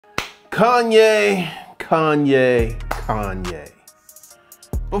Kanye.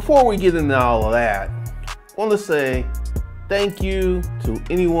 Before we get into all of that, I want to say thank you to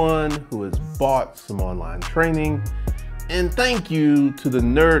anyone who has bought some online training, and thank you to the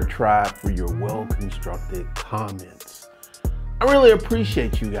Nerd Tribe for your well-constructed comments. I really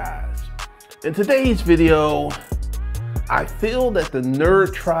appreciate you guys. In today's video, I feel that the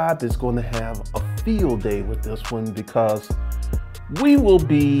Nerd Tribe is going to have a field day with this one because we will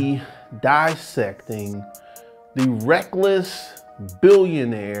be dissecting the reckless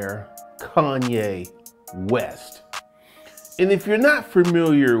billionaire Kanye West. And if you're not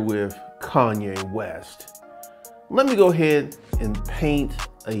familiar with Kanye West, let me go ahead and paint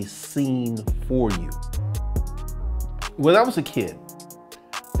a scene for you. When I was a kid,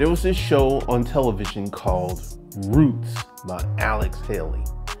 there was this show on television called Roots by Alex Haley.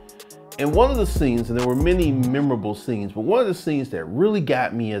 And one of the scenes, and there were many memorable scenes, but one of the scenes that really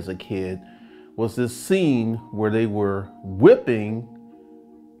got me as a kid was this scene where they were whipping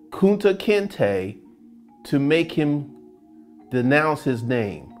Kunta Kinte to make him denounce his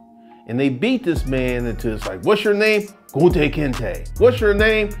name. And they beat this man into, it's like, what's your name? Kunta Kinte. What's your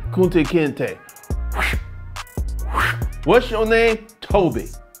name? Kunta Kinte. What's your name? Toby.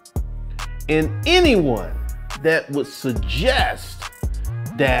 And anyone that would suggest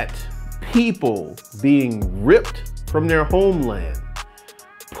that people being ripped from their homeland,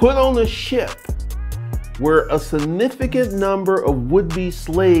 put on a ship where a significant number of would-be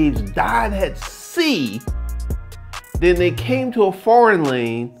slaves died at sea, then they came to a foreign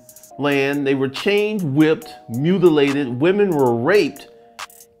land, they were chained, whipped, mutilated, women were raped.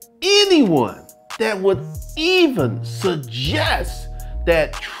 Anyone that would even suggest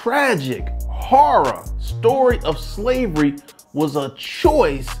that tragic horror story of slavery was a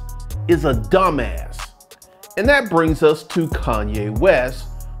choice is a dumbass. And that brings us to Kanye West,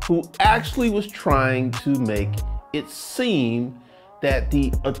 who actually was trying to make it seem that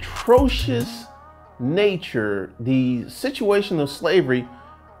the atrocious nature, the situation of slavery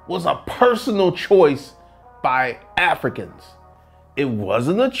was a personal choice by Africans. It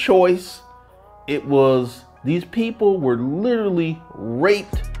wasn't a choice. It was, these people were literally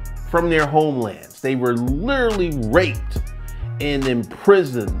raped from their homelands. They were literally raped and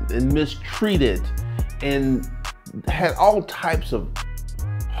imprisoned and mistreated and had all types of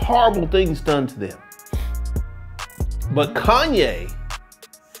horrible things done to them. But Kanye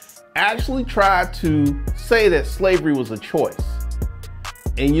actually tried to say that slavery was a choice.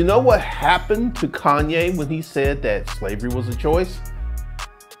 And you know what happened to Kanye when he said that slavery was a choice?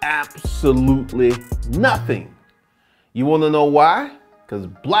 Absolutely nothing. You want to know why? Because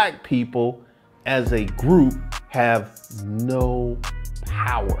black people as a group have no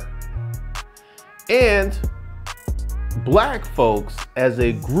power. And black folks as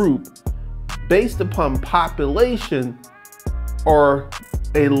a group, based upon population, are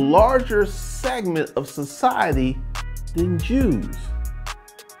a larger segment of society than Jews.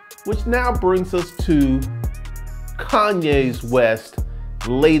 Which now brings us to Kanye's West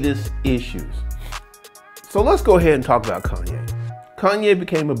latest issues. So let's go ahead and talk about Kanye. Kanye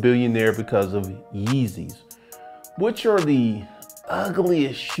became a billionaire because of Yeezys, which are the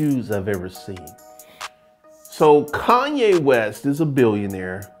ugliest shoes I've ever seen. So Kanye West is a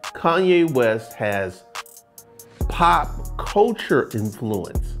billionaire. Kanye West has pop culture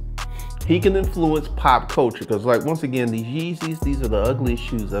influence. He can influence pop culture because, like, once again, these Yeezys, these are the ugliest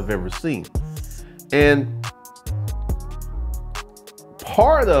shoes I've ever seen. And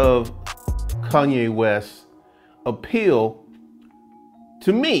part of Kanye West's appeal,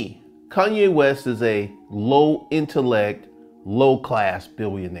 to me, Kanye West is a low intellect, low class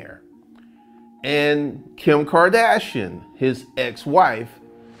billionaire. And Kim Kardashian, his ex-wife,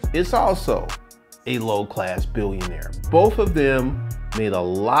 is also a low class billionaire. Both of them made a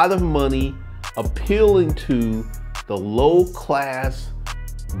lot of money appealing to the low class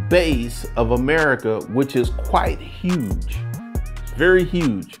base of America, which is quite huge. It's very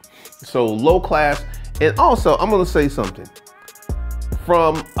huge. So low class. And also, I'm going to say something.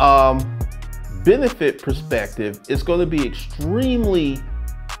 From benefit perspective, it's going to be extremely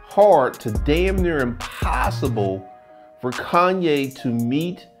hard to damn near impossible for Kanye to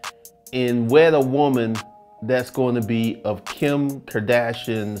meet and wed a woman that's going to be of Kim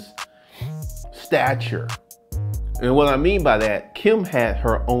Kardashian's stature. And what I mean by that, Kim had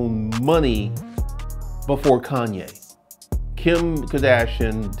her own money before Kanye. Kim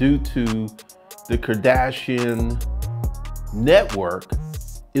Kardashian, due to the Kardashian network,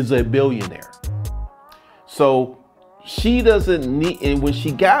 is a billionaire. So she doesn't need, and when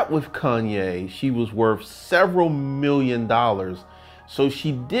she got with Kanye, she was worth several $1 million. So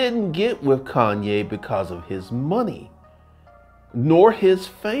she didn't get with Kanye because of his money, nor his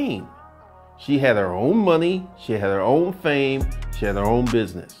fame. She had her own money, she had her own fame, she had her own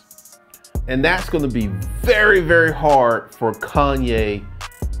business. And that's going to be very, very hard for Kanye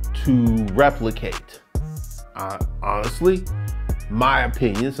to replicate. Honestly, my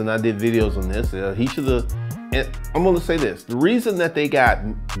opinions, and I did videos on this, he should have, and I'm going to say this, the reason that they got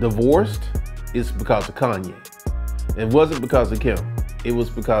divorced is because of Kanye. It wasn't because of Kim. It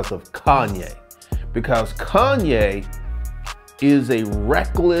was because of Kanye. Because Kanye is a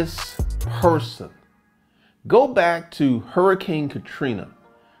reckless person. Go back to Hurricane Katrina.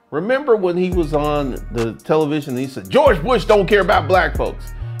 Remember when he was on the television and he said, George Bush don't care about black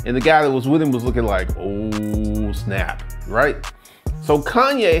folks. And the guy that was with him was looking like, oh snap, right? So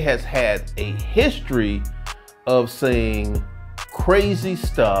Kanye has had a history of saying crazy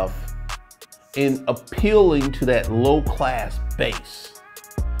stuff and appealing to that low class base.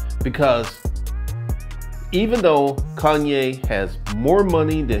 Because even though Kanye has more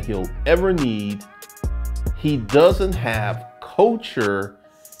money than he'll ever need, he doesn't have culture,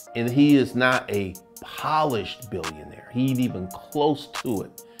 and he is not a polished billionaire. He ain't even close to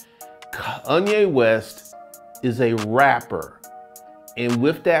it. Kanye West is a rapper. And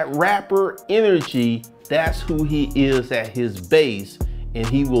with that rapper energy, that's who he is at his base, and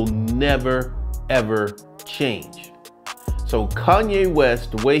he will never, ever change. So Kanye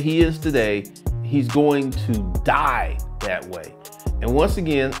West, the way he is today, he's going to die that way. And once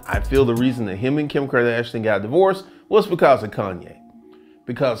again, I feel the reason that him and Kim Kardashian got divorced was because of Kanye.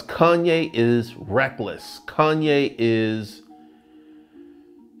 Because Kanye is reckless. Kanye is,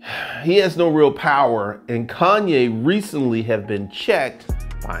 he has no real power. And Kanye recently have been checked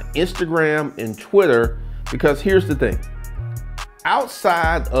by Instagram and Twitter, because here's the thing.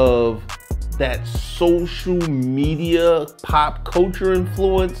 Outside of that social media pop culture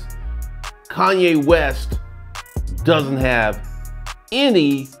influence, Kanye West doesn't have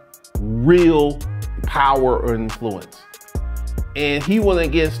any real power or influence. And he went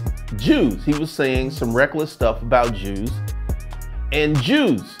against Jews. He was saying some reckless stuff about Jews. And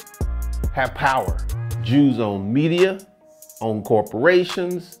Jews have power. Jews own media, own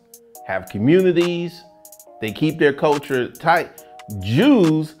corporations, have communities. They keep their culture tight.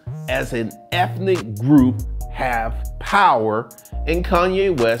 Jews as an ethnic group have power, and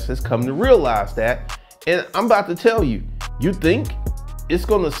Kanye West has come to realize that. And I'm about to tell you, you think it's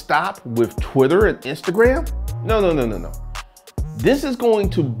going to stop with Twitter and Instagram? No, no, no, no, no. This is going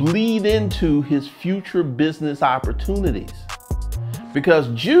to bleed into his future business opportunities, because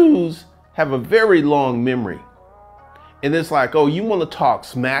Jews have a very long memory. And it's like, oh, you want to talk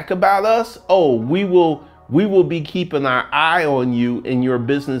smack about us? Oh, we will be keeping our eye on you and your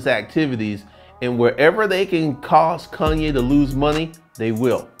business activities. And wherever they can cause Kanye to lose money, they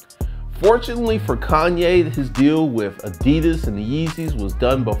will. Fortunately for Kanye, his deal with Adidas and the Yeezys was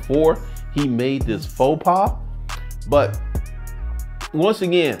done before he made this faux pas. But once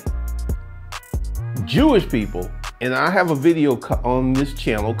again, Jewish people, and I have a video on this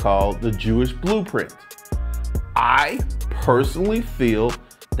channel called The Jewish Blueprint. I personally feel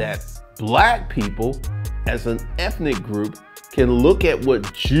that black people as an ethnic group can look at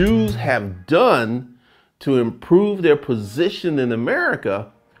what Jews have done to improve their position in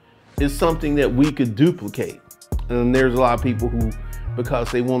America is something that we could duplicate. And there's a lot of people who,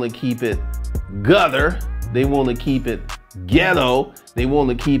 because they want to keep it gutter, they want to keep it ghetto, they want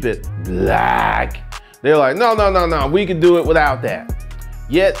to keep it black, they're like, no, no, no, no, we can do it without that.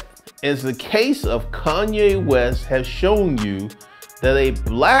 Yet, as the case of Kanye West has shown you, that a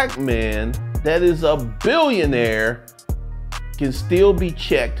black man that is a billionaire can still be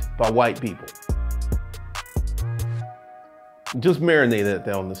checked by white people. Just marinate that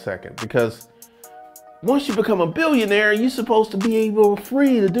down in a second, because once you become a billionaire, you're supposed to be able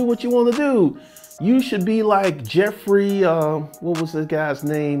free to do what you want to do. You should be like Jeffrey, what was the guy's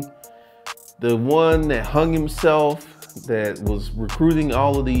name? The one that hung himself, that was recruiting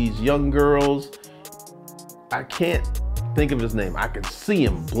all of these young girls. I can't think of his name. I can see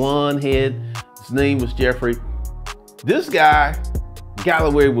him, blonde head. His name was Jeffrey. This guy got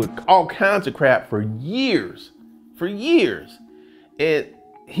away with all kinds of crap for years. And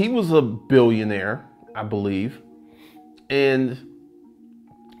he was a billionaire, I believe. And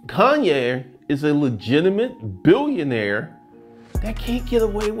Kanye is a legitimate billionaire that can't get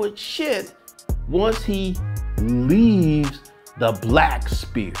away with shit once he leaves the black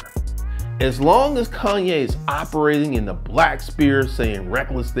sphere. As long as Kanye is operating in the black sphere, saying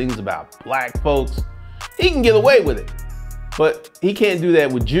reckless things about black folks, he can get away with it. But he can't do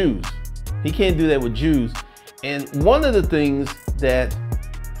that with Jews. He can't do that with Jews. And one of the things that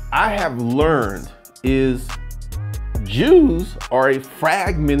I have learned is Jews are a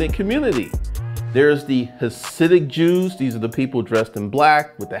fragmented community. There's the Hasidic Jews. These are the people dressed in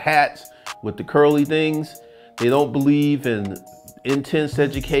black with the hats, with the curly things. They don't believe in intense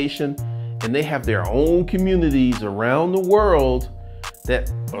education, and they have their own communities around the world that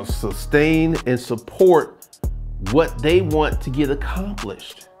sustain and support what they want to get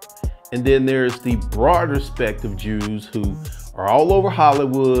accomplished. And then there's the broader spectrum of Jews who are all over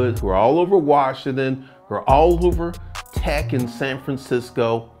Hollywood, who are all over Washington, who are all over tech in San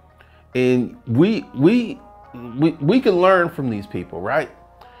Francisco. And we can learn from these people, right?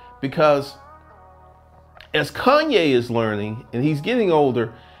 Because as Kanye is learning and he's getting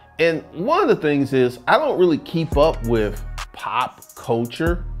older, and one of the things is I don't really keep up with pop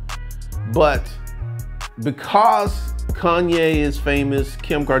culture, but because Kanye is famous,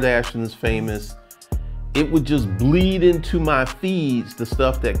 Kim Kardashian is famous, it would just bleed into my feeds, the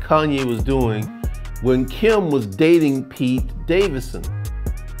stuff that Kanye was doing when Kim was dating Pete Davidson.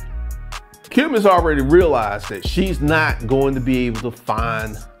 Kim has already realized that she's not going to be able to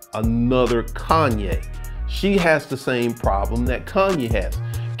find another Kanye. She has the same problem that Kanye has.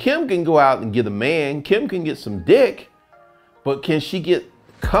 Kim can go out and get a man. Kim can get some dick, but can she get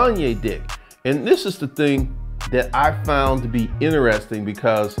Kanye dick? And this is the thing that I found to be interesting,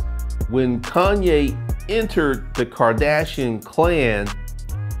 because when Kanye entered the Kardashian clan,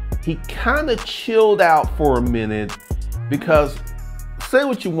 he kind of chilled out for a minute, because say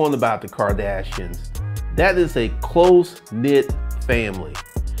what you want about the Kardashians, that is a close-knit family.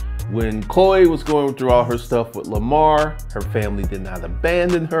 When Khloe was going through all her stuff with Lamar, her family did not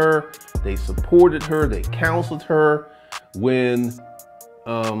abandon her. They supported her, they counseled her. When,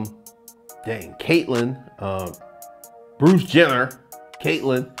 Caitlyn, Bruce Jenner,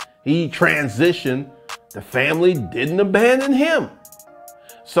 Caitlyn, he transitioned, the family didn't abandon him.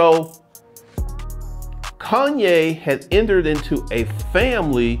 So Kanye had entered into a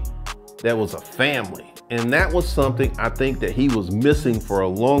family that was a family. And that was something I think that he was missing for a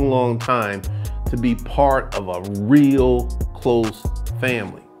long, long time, to be part of a real close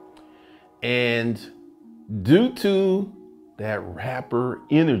family. And due to that rapper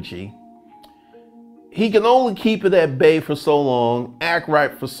energy, he can only keep it at bay for so long, act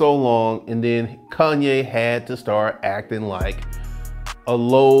right for so long, and then Kanye had to start acting like a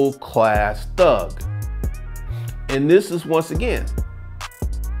low-class thug. And this is, once again,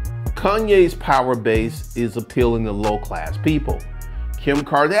 Kanye's power base is appealing to low-class people. Kim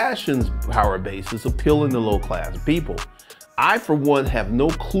Kardashian's power base is appealing to low-class people. I, for one, have no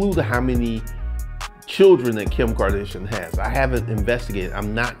clue to how many children that Kim Kardashian has. I haven't investigated.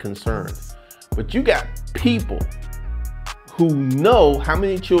 I'm not concerned. But you got people who know how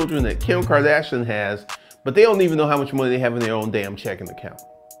many children that Kim Kardashian has, but they don't even know how much money they have in their own damn checking account.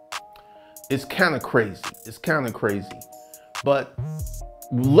 It's kind of crazy. It's kind of crazy. But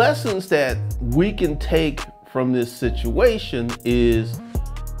lessons that we can take from this situation is,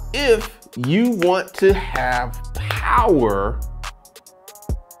 if you want to have power,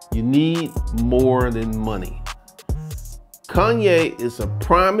 you need more than money. Kanye is a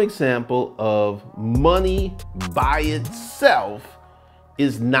prime example of money by itself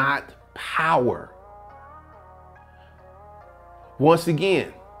is not power. Once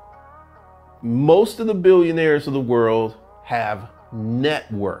again, most of the billionaires of the world have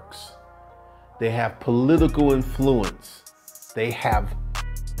networks. They have political influence. They have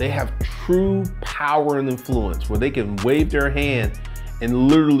true power and influence where they can wave their hand and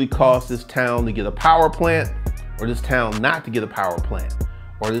literally cause this town to get a power plant, or this town not to get a power plant,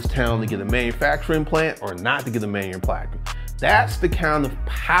 or this town to get a manufacturing plant or not to get a manufacturing. That's the kind of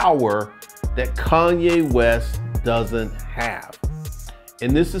power that Kanye West doesn't have.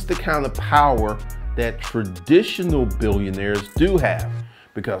 And this is the kind of power that traditional billionaires do have,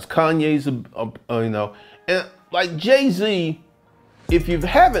 because Kanye's, and like Jay-Z, if you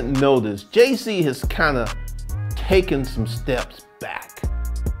haven't noticed, Jay-Z has kind of taken some steps back.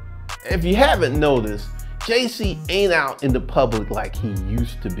 If you haven't noticed, Jay-Z ain't out in the public like he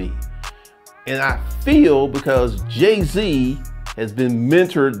used to be. And I feel because Jay-Z has been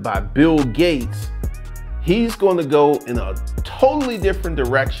mentored by Bill Gates, he's going to go in a totally different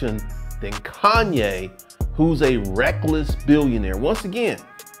direction than Kanye, who's a reckless billionaire. Once again,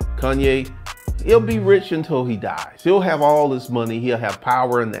 Kanye, he'll be rich until he dies. He'll have all this money, he'll have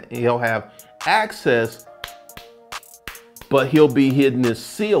power, and he'll have access, but he'll be hitting his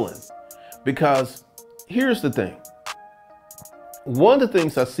ceiling. Because here's the thing. One of the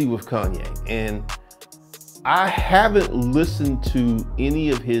things I see with Kanye, and I haven't listened to any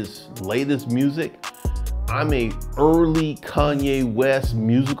of his latest music, I'm a early Kanye West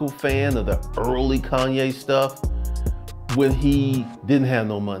musical fan of the early Kanye stuff when he didn't have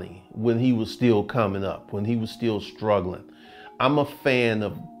no money, when he was still coming up, when he was still struggling. I'm a fan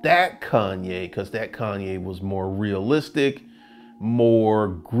of that Kanye because that Kanye was more realistic, more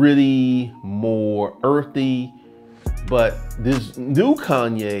gritty, more earthy. But this new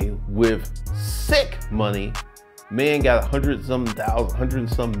Kanye with sick money, man got $100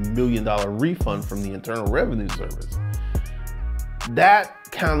 some million refund from the Internal Revenue Service. That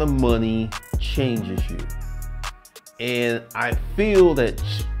kind of money changes you. And I feel that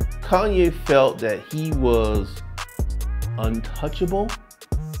Kanye felt that he was untouchable,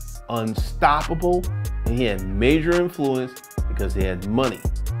 unstoppable, and he had major influence because he had money.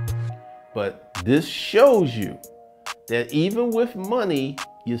 But this shows you that even with money,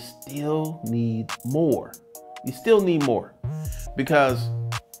 you still need more. You still need more. Because,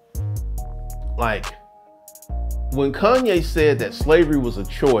 like, when Kanye said that slavery was a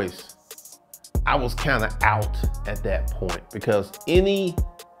choice, I was kind of out at that point, because any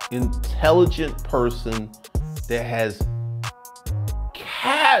intelligent person that has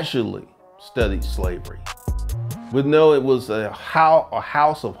casually studied slavery would know it was a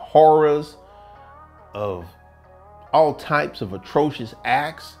house of horrors, of all types of atrocious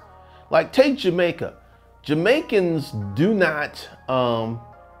acts. Like, take Jamaica. Jamaicans do not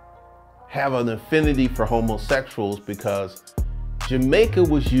have an affinity for homosexuals because Jamaica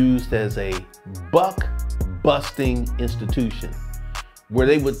was used as a buck-busting institution where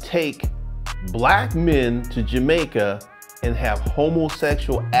they would take black men to Jamaica and have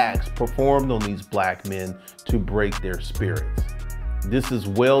homosexual acts performed on these black men to break their spirits. This is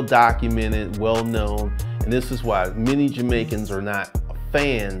well documented, well known, and this is why many Jamaicans are not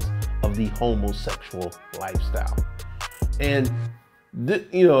fans of the homosexual lifestyle. And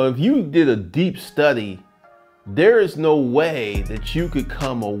you know, if you did a deep study, there is no way that you could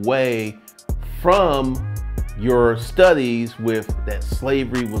come away from your studies with that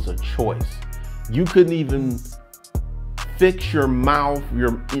slavery was a choice. You couldn't even fix your mouth.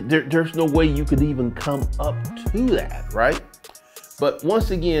 There's no way you could even come up to that, right? But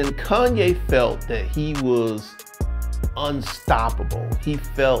once again, Kanye felt that he was unstoppable. He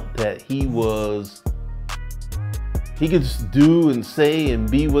felt that he could just do and say and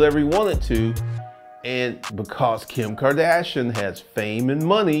be whatever he wanted to. And because Kim Kardashian has fame and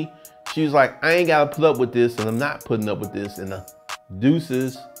money, she was like, I ain't gotta put up with this, and I'm not putting up with this, and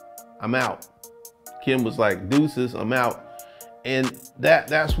deuces, I'm out. Kim was like, deuces, I'm out. And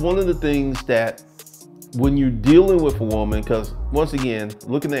that's one of the things that when you're dealing with a woman, because once again,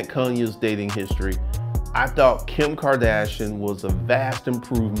 looking at Kanye's dating history, I thought Kim Kardashian was a vast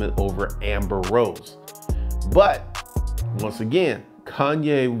improvement over Amber Rose. But once again,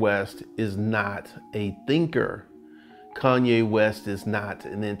 Kanye West is not a thinker. Kanye West is not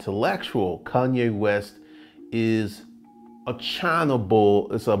an intellectual. Kanye West is a China bull.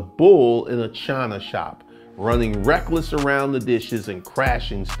 It's a bull in a China shop, running reckless around the dishes and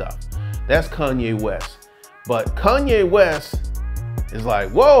crashing stuff. That's Kanye West. But Kanye West is like,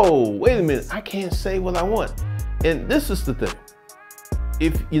 whoa, wait a minute, I can't say what I want. And this is the thing.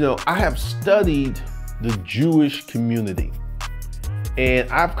 If, you know, I have studied the Jewish community, and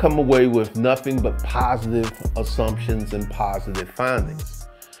I've come away with nothing but positive assumptions and positive findings.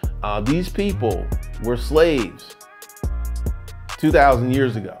 These people were slaves 2,000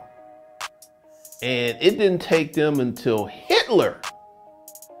 years ago. And it didn't take them until Hitler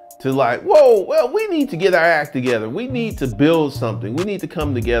to like, whoa, well, we need to get our act together. We need to build something. We need to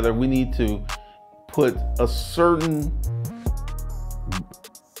come together. We need to put a certain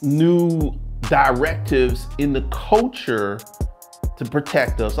new directives in the culture to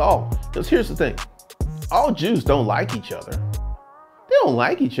protect us all. Because here's the thing, all Jews don't like each other. They don't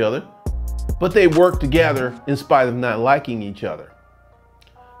like each other, but they work together in spite of not liking each other.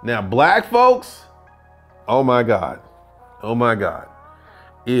 Now, black folks, oh my God, oh my God.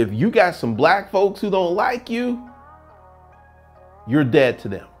 If you got some black folks who don't like you, you're dead to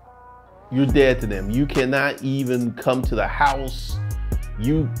them. You're dead to them. You cannot even come to the house.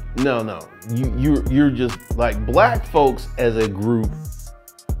 You're just like, black folks as a group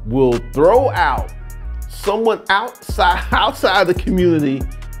will throw out someone outside the community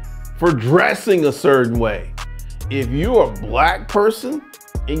for dressing a certain way. If you're a black person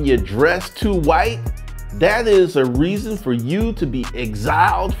and you dress too white, that is a reason for you to be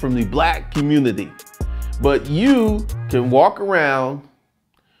exiled from the black community. But you can walk around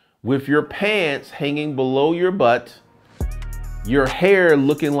with your pants hanging below your butt, your hair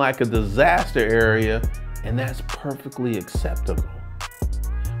looking like a disaster area, and that's perfectly acceptable.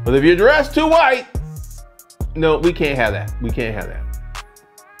 But if you're dressed too white, No, we can't have that. We can't have that.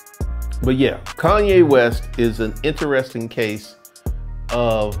 But yeah, Kanye West is an interesting case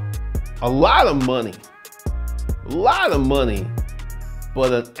of a lot of money,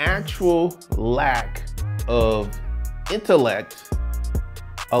 but an actual lack of intellect,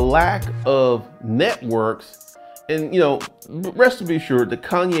 a lack of networks. And, you know, rest be assured that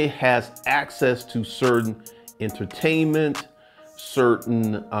Kanye has access to certain entertainment,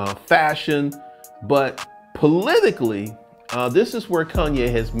 certain fashion, but politically, this is where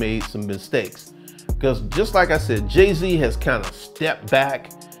Kanye has made some mistakes. Because just like I said, Jay-Z has kind of stepped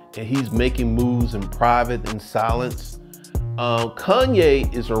back and he's making moves in private and silence.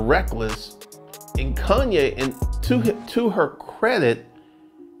 Kanye is a reckless, and Kanye, and to her credit,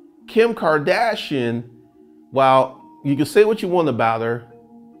 Kim Kardashian, while you can say what you want about her,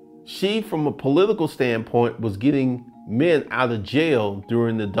 she, from a political standpoint, was getting men out of jail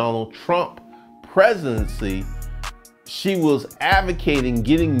during the Donald Trump presidency. She was advocating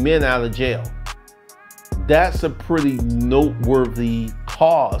getting men out of jail. That's a pretty noteworthy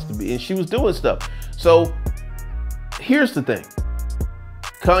cause to be, and she was doing stuff. So here's the thing.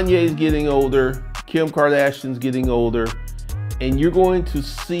 Kanye's getting older, Kim Kardashian's getting older, and you're going to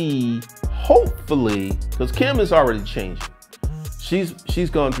see, hopefully, because Kim is already changing. She's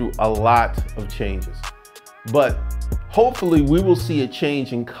gone through a lot of changes. But hopefully we will see a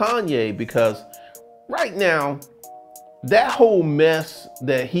change in Kanye, because right now, that whole mess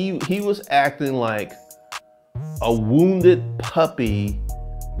that he was acting like a wounded puppy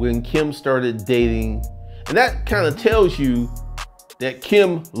when Kim started dating, and that kind of tells you that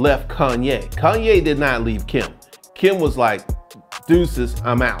Kim left Kanye. Kanye did not leave Kim. Kim was like, deuces,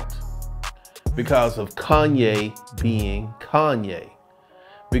 I'm out. Because of Kanye being Kanye.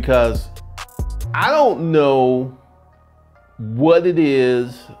 Because I don't know what it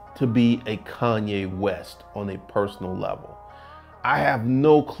is to be a Kanye West on a personal level. I have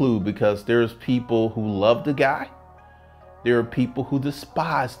no clue, because there's people who love the guy. There are people who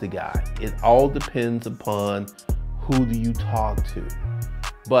despise the guy. It all depends upon who do you talk to.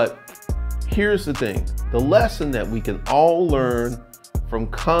 But here's the thing. The lesson that we can all learn from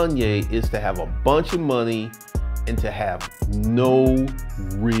Kanye is to have a bunch of money and to have no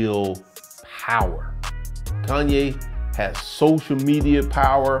real power. Kanye has social media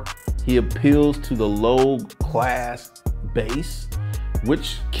power. He appeals to the low class base,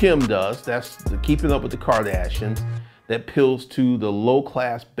 which Kim does. That's the Keeping Up with the Kardashians. That appeals to the low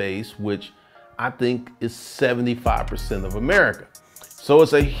class base, which I think is 75% of America. So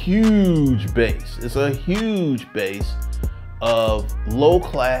it's a huge base. It's a huge base of low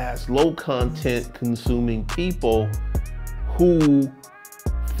class, low content consuming people who,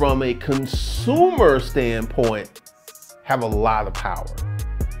 from a consumer standpoint, have a lot of power.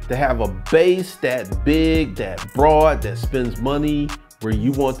 To have a base that big, that broad, that spends money where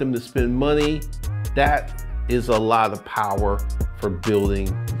you want them to spend money, that is a lot of power for building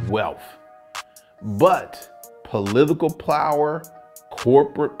wealth. But political power,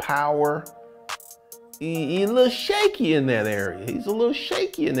 corporate power, he's a little shaky in that area. He's a little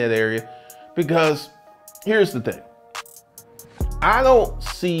shaky in that area, because here's the thing. I don't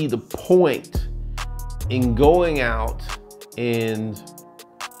see the point in going out and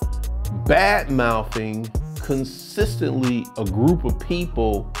bad-mouthing consistently a group of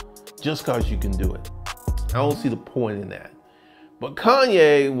people just because you can do it. I don't see the point in that. But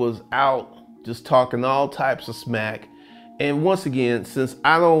Kanye was out just talking all types of smack. And once again, since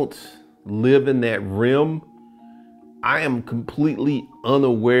I don't live in that realm, I am completely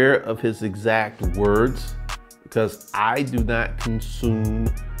unaware of his exact words, because I do not consume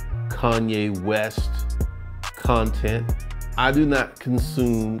Kanye West content. I do not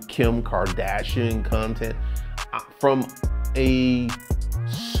consume Kim Kardashian content. From a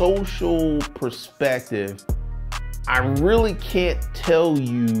social perspective, I really can't tell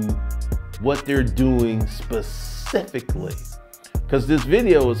you what they're doing specifically, because this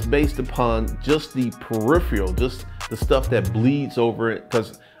video is based upon just the peripheral, just the stuff that bleeds over it,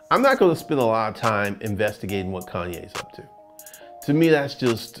 because I'm not going to spend a lot of time investigating what Kanye's up to. To me, that's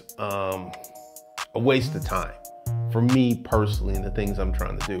just a waste of time for me personally and the things I'm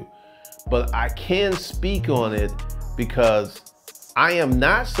trying to do. But I can speak on it because I am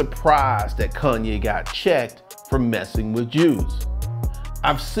not surprised that Kanye got checked for messing with Jews.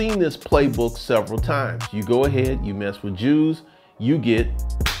 I've seen this playbook several times. You go ahead, you mess with Jews, you get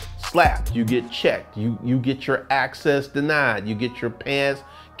slapped, you get checked, you get your access denied, you get your pass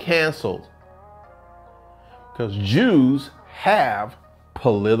canceled. Because Jews have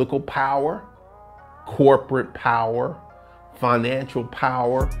political power, corporate power, financial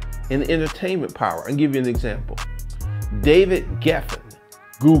power, and entertainment power. I'll give you an example. David Geffen,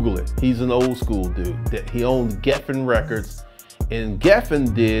 Google it. He's an old school dude. He owned Geffen Records, and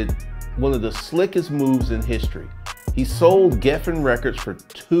Geffen did one of the slickest moves in history. He sold Geffen Records for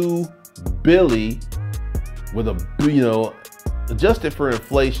 $2 billion with adjusted for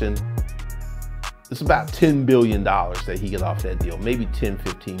inflation. It's about $10 billion that he got off that deal, maybe 10,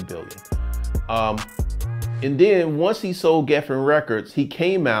 15 billion. And then once he sold Geffen Records, he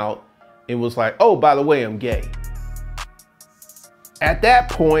came out and was like, oh, by the way, I'm gay. At that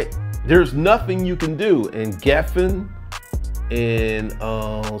point, there's nothing you can do. And Geffen and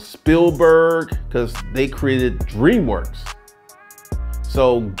Spielberg, because they created DreamWorks.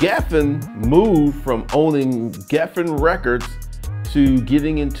 So Geffen moved from owning Geffen Records to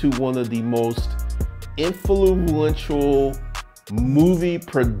getting into one of the most influential movie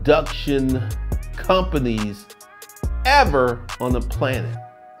production companies ever on the planet.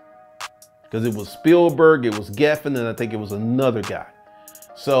 Because it was Spielberg, it was Geffen, and I think it was another guy.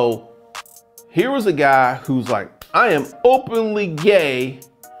 So here was a guy who's like, I am openly gay,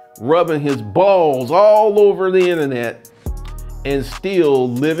 rubbing his balls all over the internet, and still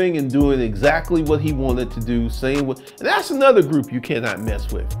living and doing exactly what he wanted to do, saying what, and that's another group you cannot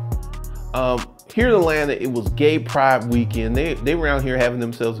mess with. Here in Atlanta, it was Gay Pride Weekend. They were out here having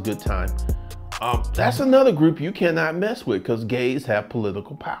themselves a good time. That's another group you cannot mess with, because gays have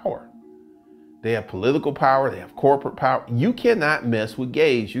political power. They have political power, they have corporate power. You cannot mess with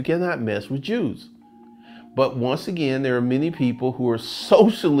gays, you cannot mess with Jews. But once again, there are many people who are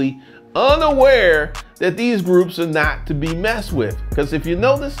socially unaware that these groups are not to be messed with. Because if you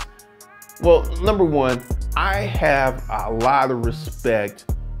notice, well, number one, I have a lot of respect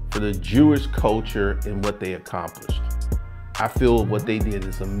for the Jewish culture and what they accomplished. I feel what they did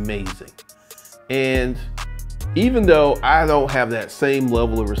is amazing. And even though I don't have that same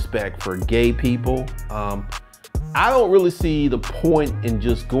level of respect for gay people, I don't really see the point in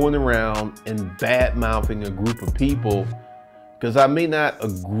just going around and bad-mouthing a group of people, because I may not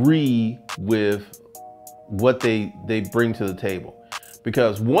agree with what they bring to the table.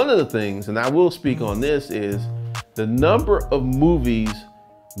 Because one of the things, and I will speak on this, is the number of movies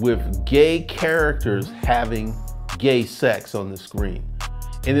with gay characters having gay sex on the screen.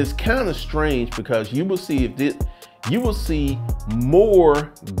 And it's kind of strange, because you will see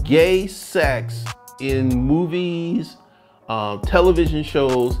more gay sex in movies, television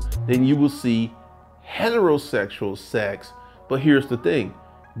shows, than you will see heterosexual sex. But here's the thing,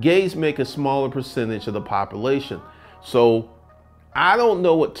 gays make a smaller percentage of the population. So I don't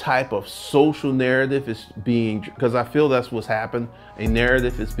know what type of social narrative is being, because I feel that's what's happened. A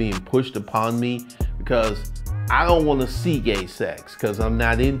narrative is being pushed upon me, because I don't want to see gay sex, because I'm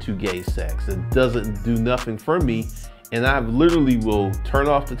not into gay sex. It doesn't do nothing for me. And I literally will turn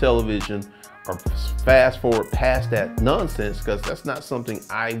off the television or fast forward past that nonsense, because that's not something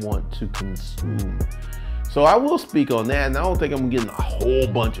I want to consume. So I will speak on that, and I don't think I'm getting a whole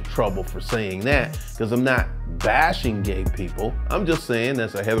bunch of trouble for saying that, because I'm not bashing gay people. I'm just saying,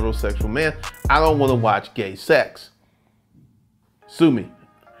 as a heterosexual man, I don't want to watch gay sex. Sue me.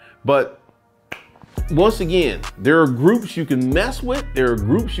 But once again, there are groups you can mess with, there are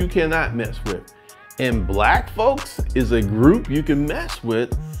groups you cannot mess with. And black folks is a group you can mess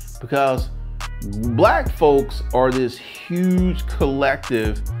with, because black folks are this huge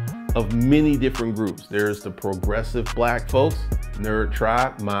collective of many different groups. There's the progressive black folks, Nerd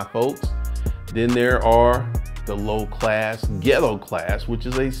Tribe, my folks. Then there are the low class, ghetto class, which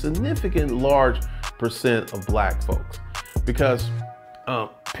is a significant large percent of black folks. Because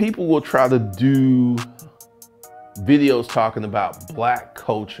people will try to do videos talking about black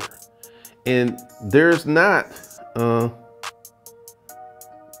culture. And there's not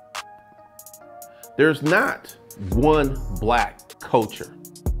one black culture.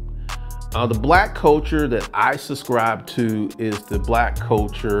 The black culture that I subscribe to is the black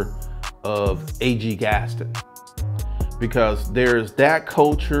culture of A.G. Gaston, because there's that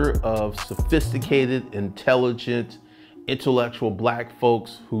culture of sophisticated, intelligent, intellectual black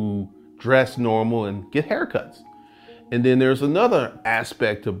folks who dress normal and get haircuts. And then there's another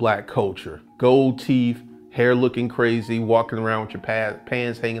aspect of black culture: gold teeth, hair looking crazy, walking around with your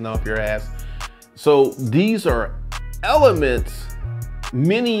pants hanging off your ass. So these are elements,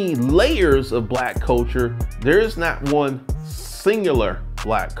 many layers of black culture. There is not one singular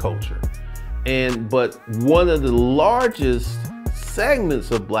black culture. But one of the largest segments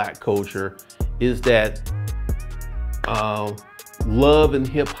of black culture is that love and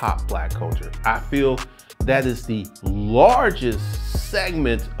hip hop black culture. I feel that is the largest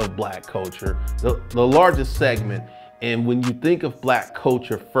segment of black culture. The largest segment And when you think of Black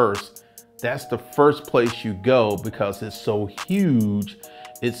culture first, that's the first place you go because it's so huge,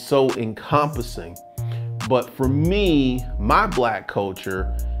 it's so encompassing. But for me, my Black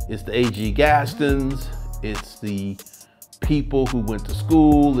culture is the A.G. Gastons, it's the people who went to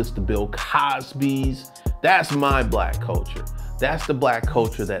school, it's the Bill Cosbys. That's my Black culture. That's the Black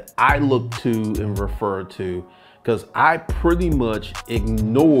culture that I look to and refer to, because I pretty much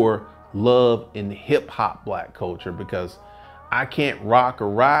ignore love and hip hop Black culture because I can't rock or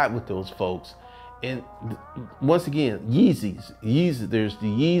ride with those folks. And once again, Yeezys, there's the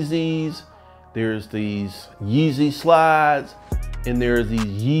Yeezys, there's these Yeezy slides, and there's these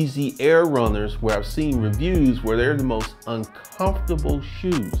Yeezy Air Runners where I've seen reviews where they're the most uncomfortable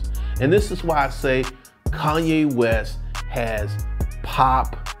shoes. And this is why I say Kanye West has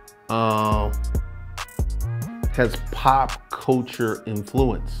pop culture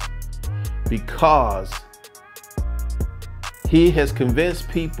influence, because he has convinced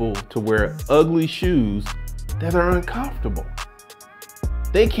people to wear ugly shoes that are uncomfortable.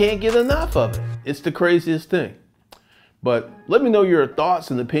 They can't get enough of it. It's the craziest thing. But let me know your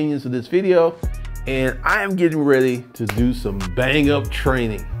thoughts and opinions of this video. And I am getting ready to do some bang up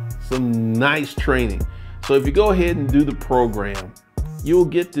training, some nice training. So if you go ahead and do the program, you'll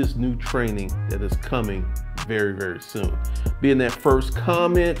get this new training that is coming very, very soon. Be in that first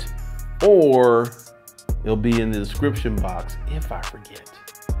comment, or it'll be in the description box if I forget.